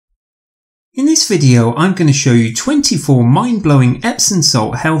In this video, I'm going to show you 24 mind-blowing Epsom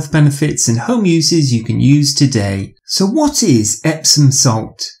salt health benefits and home uses you can use today. So what is Epsom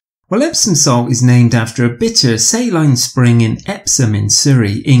salt? Well, Epsom salt is named after a bitter saline spring in Epsom in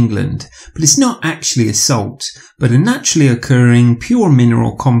Surrey, England, but it's not actually a salt, but a naturally occurring pure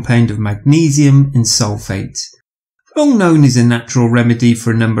mineral compound of magnesium and sulfate. Long known as a natural remedy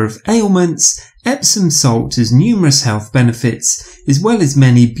for a number of ailments, Epsom salt has numerous health benefits, as well as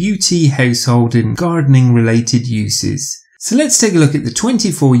many beauty, household and gardening related uses. So let's take a look at the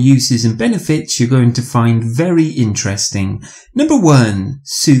 24 uses and benefits you're going to find very interesting. Number 1.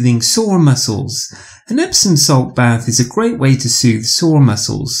 Soothing sore muscles. An Epsom salt bath is a great way to soothe sore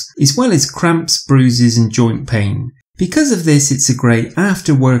muscles, as well as cramps, bruises and joint pain. Because of this, it's a great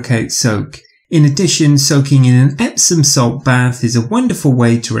after-workout soak. In addition, soaking in an Epsom salt bath is a wonderful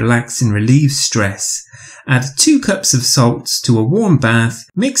way to relax and relieve stress. Add 2 cups of salt to a warm bath,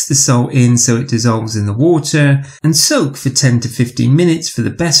 mix the salt in so it dissolves in the water, and soak for 10 to 15 minutes for the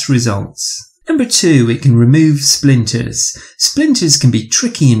best results. Number 2, it can remove splinters. Splinters can be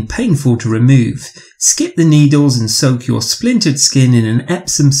tricky and painful to remove. Skip the needles and soak your splintered skin in an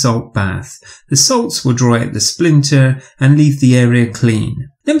Epsom salt bath. The salts will dry out the splinter and leave the area clean.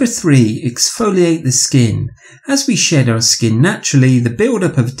 Number 3, exfoliate the skin. As we shed our skin naturally, the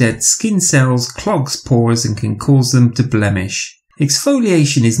buildup of dead skin cells clogs pores and can cause them to blemish.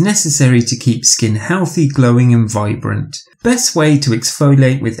 Exfoliation is necessary to keep skin healthy, glowing and vibrant. Best way to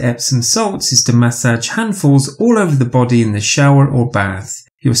exfoliate with Epsom salts is to massage handfuls all over the body in the shower or bath.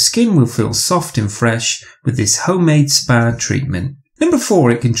 Your skin will feel soft and fresh with this homemade spa treatment. Number 4,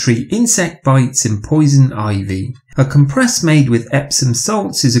 it can treat insect bites and poison ivy. A compress made with Epsom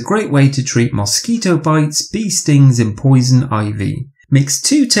salts is a great way to treat mosquito bites, bee stings and poison ivy. Mix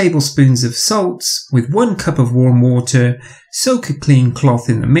 2 tablespoons of salts with 1 cup of warm water, soak a clean cloth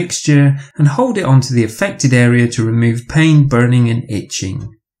in the mixture and hold it onto the affected area to remove pain, burning and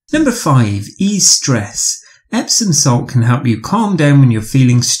itching. Number 5, ease stress. Epsom salt can help you calm down when you're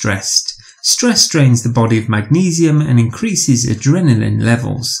feeling stressed. Stress drains the body of magnesium and increases adrenaline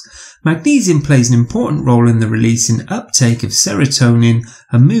levels. Magnesium plays an important role in the release and uptake of serotonin,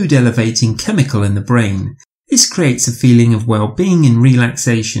 a mood-elevating chemical in the brain. This creates a feeling of well-being and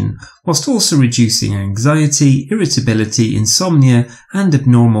relaxation, whilst also reducing anxiety, irritability, insomnia, and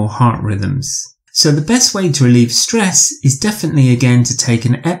abnormal heart rhythms. So the best way to relieve stress is definitely again to take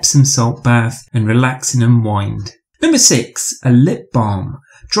an Epsom salt bath and relax and unwind. Number 6, a lip balm.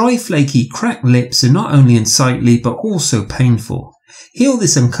 Dry, flaky, cracked lips are not only unsightly but also painful. Heal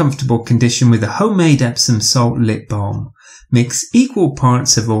this uncomfortable condition with a homemade Epsom salt lip balm. Mix equal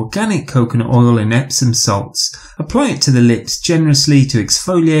parts of organic coconut oil and Epsom salts. Apply it to the lips generously to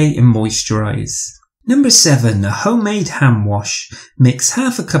exfoliate and moisturize. Number 7, a homemade hand wash. Mix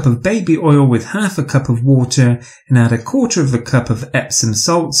half a cup of baby oil with half a cup of water and add 1/4 cup of Epsom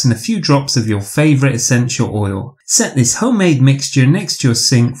salts and a few drops of your favourite essential oil. Set this homemade mixture next to your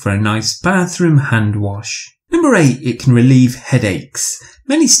sink for a nice bathroom hand wash. Number 8, it can relieve headaches.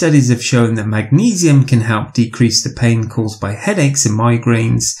 Many studies have shown that magnesium can help decrease the pain caused by headaches and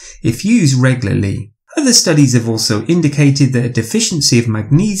migraines if used regularly. Other studies have also indicated that a deficiency of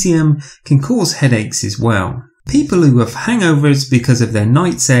magnesium can cause headaches as well. People who have hangovers because of their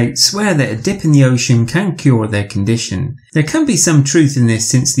nights out swear that a dip in the ocean can cure their condition. There can be some truth in this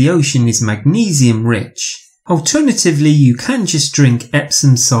since the ocean is magnesium rich. Alternatively, you can just drink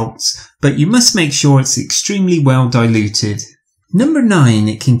Epsom salts, but you must make sure it's extremely well diluted. Number 9,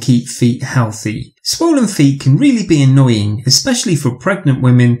 it can keep feet healthy. Swollen feet can really be annoying, especially for pregnant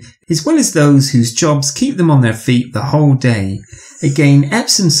women, as well as those whose jobs keep them on their feet the whole day. Again,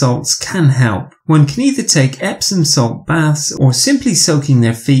 Epsom salts can help. One can either take Epsom salt baths or simply soaking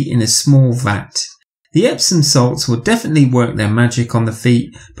their feet in a small vat. The Epsom salts will definitely work their magic on the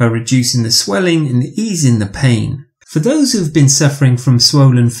feet by reducing the swelling and easing the pain. For those who have been suffering from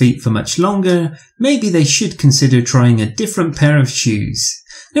swollen feet for much longer, maybe they should consider trying a different pair of shoes.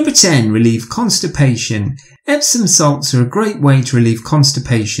 Number 10, relieve constipation. Epsom salts are a great way to relieve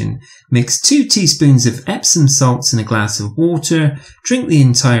constipation. Mix 2 teaspoons of Epsom salts in a glass of water. Drink the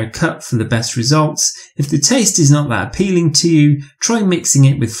entire cup for the best results. If the taste is not that appealing to you, try mixing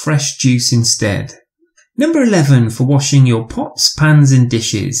it with fresh juice instead. Number 11, for washing your pots, pans and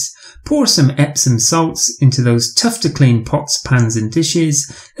dishes. Pour some Epsom salts into those tough to clean pots, pans and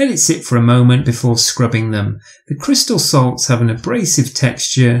dishes. Let it sit for a moment before scrubbing them. The crystal salts have an abrasive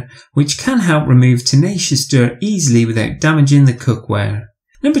texture which can help remove tenacious dirt easily without damaging the cookware.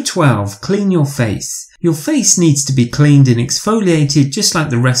 Number 12, clean your face. Your face needs to be cleaned and exfoliated just like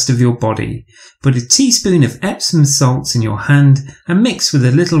the rest of your body. Put a teaspoon of Epsom salts in your hand and mix with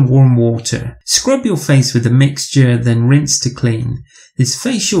a little warm water. Scrub your face with the mixture, then rinse to clean. This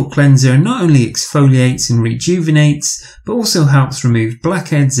facial cleanser not only exfoliates and rejuvenates, but also helps remove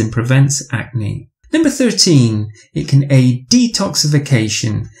blackheads and prevents acne. Number 13. It can aid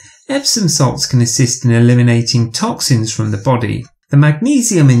detoxification. Epsom salts can assist in eliminating toxins from the body. The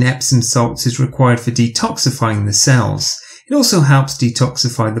magnesium in Epsom salts is required for detoxifying the cells. It also helps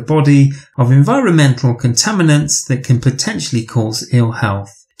detoxify the body of environmental contaminants that can potentially cause ill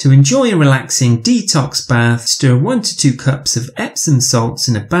health. To enjoy a relaxing detox bath, stir 1 to 2 cups of Epsom salts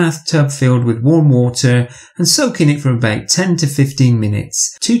in a bathtub filled with warm water and soak in it for about 10 to 15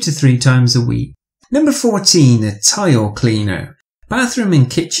 minutes, 2 to 3 times a week. Number 14. A tile cleaner. Bathroom and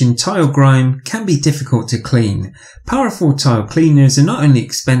kitchen tile grime can be difficult to clean. Powerful tile cleaners are not only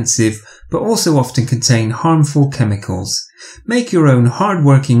expensive, but also often contain harmful chemicals. Make your own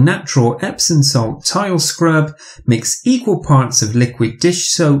hard-working natural Epsom salt tile scrub. Mix equal parts of liquid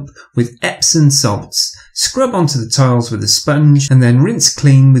dish soap with Epsom salts. Scrub onto the tiles with a sponge and then rinse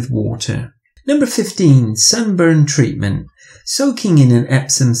clean with water. Number 15. Sunburn treatment. Soaking in an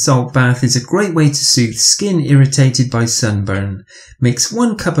Epsom salt bath is a great way to soothe skin irritated by sunburn. Mix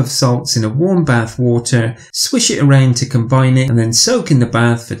 1 cup of salts in a warm bath water, swish it around to combine it, and then soak in the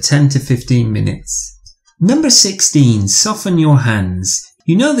bath for 10 to 15 minutes. Number 16. Soften your hands.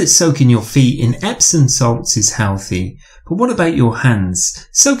 You know that soaking your feet in Epsom salts is healthy, but what about your hands?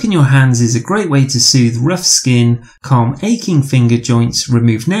 Soaking your hands is a great way to soothe rough skin, calm aching finger joints,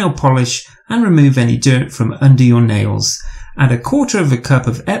 remove nail polish, and remove any dirt from under your nails. Add 1/4 cup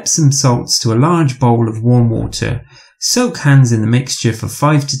of Epsom salts to a large bowl of warm water. Soak hands in the mixture for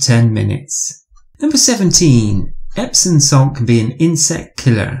 5 to 10 minutes. Number 17. Epsom salt can be an insect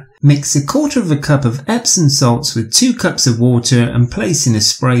killer. Mix 1/4 cup of Epsom salts with 2 cups of water and place in a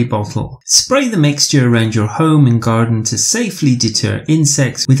spray bottle. Spray the mixture around your home and garden to safely deter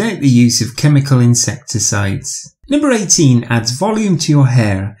insects without the use of chemical insecticides. Number 18. Adds volume to your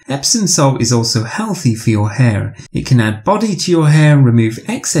hair. Epsom salt is also healthy for your hair. It can add body to your hair, remove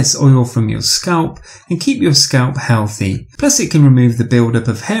excess oil from your scalp, and keep your scalp healthy. Plus it can remove the buildup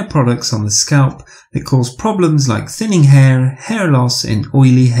of hair products on the scalp that cause problems like thinning hair, hair loss, and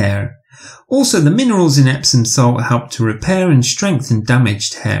oily hair. Also, the minerals in Epsom salt help to repair and strengthen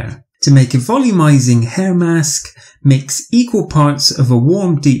damaged hair. To make a volumizing hair mask, mix equal parts of a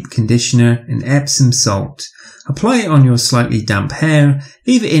warm deep conditioner and Epsom salt. Apply it on your slightly damp hair,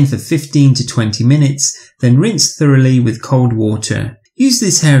 leave it in for 15 to 20 minutes, then rinse thoroughly with cold water. Use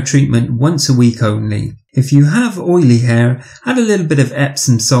this hair treatment once a week only. If you have oily hair, add a little bit of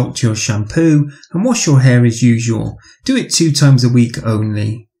Epsom salt to your shampoo and wash your hair as usual. Do it 2 times a week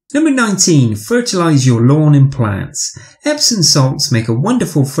only. Number 19. Fertilize your lawn and plants. Epsom salts make a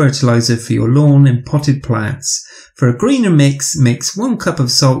wonderful fertilizer for your lawn and potted plants. For a greener mix, mix 1 cup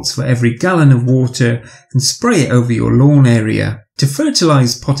of salts for every gallon of water and spray it over your lawn area. To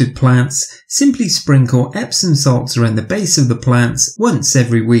fertilize potted plants, simply sprinkle Epsom salts around the base of the plants once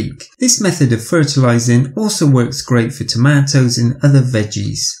every week. This method of fertilizing also works great for tomatoes and other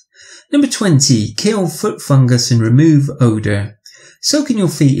veggies. Number 20. Kill foot fungus and remove odour. Soaking your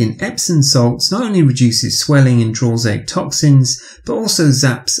feet in Epsom salts not only reduces swelling and draws out toxins, but also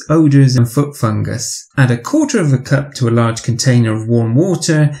zaps odours and foot fungus. Add 1/4 cup to a large container of warm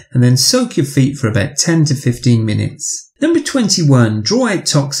water and then soak your feet for about 10 to 15 minutes. Number 21. Draw out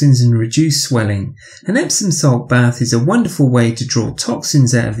toxins and reduce swelling. An Epsom salt bath is a wonderful way to draw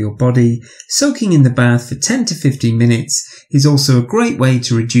toxins out of your body. Soaking in the bath for 10 to 15 minutes is also a great way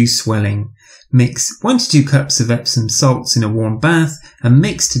to reduce swelling. Mix 1 to 2 cups of Epsom salts in a warm bath and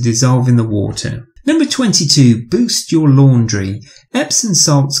mix to dissolve in the water. Number 22. Boost your laundry. Epsom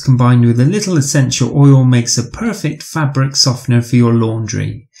salts combined with a little essential oil makes a perfect fabric softener for your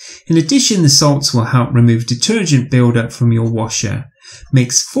laundry. In addition, the salts will help remove detergent buildup from your washer.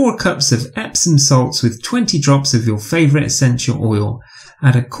 Mix 4 cups of Epsom salts with 20 drops of your favourite essential oil.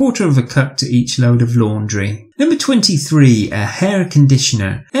 Add 1/4 cup to each load of laundry. Number 23. A hair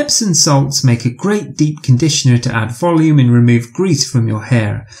conditioner. Epsom salts make a great deep conditioner to add volume and remove grease from your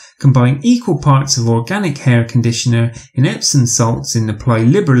hair. Combine equal parts of organic hair conditioner in Epsom salts and apply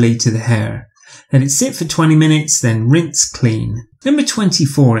liberally to the hair. Let it sit for 20 minutes, then rinse clean. Number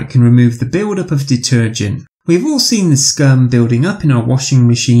 24. It can remove the buildup of detergent. We've all seen the scum building up in our washing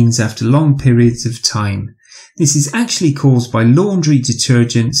machines after long periods of time. This is actually caused by laundry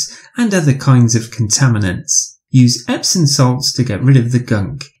detergents and other kinds of contaminants. Use Epsom salts to get rid of the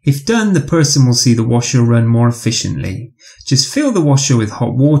gunk. If done, the person will see the washer run more efficiently. Just fill the washer with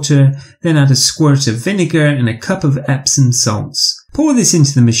hot water, then add a squirt of vinegar and a cup of Epsom salts. Pour this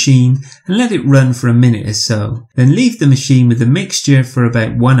into the machine and let it run for a minute or so. Then leave the machine with the mixture for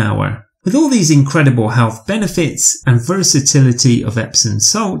about 1 hour. With all these incredible health benefits and versatility of Epsom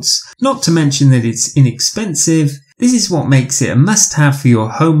salts, not to mention that it's inexpensive, this is what makes it a must-have for your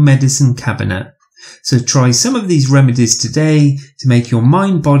home medicine cabinet. So try some of these remedies today to make your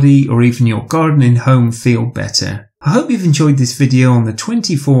mind, body, or even your garden and home feel better. I hope you've enjoyed this video on the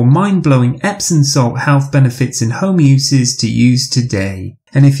 24 mind-blowing Epsom salt health benefits and home uses to use today.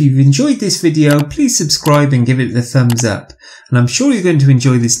 And if you've enjoyed this video, please subscribe and give it the thumbs up. And I'm sure you're going to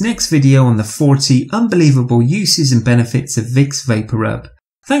enjoy this next video on the 40 unbelievable uses and benefits of Vicks Vapor Rub.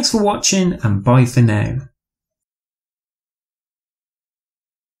 Thanks for watching and bye for now.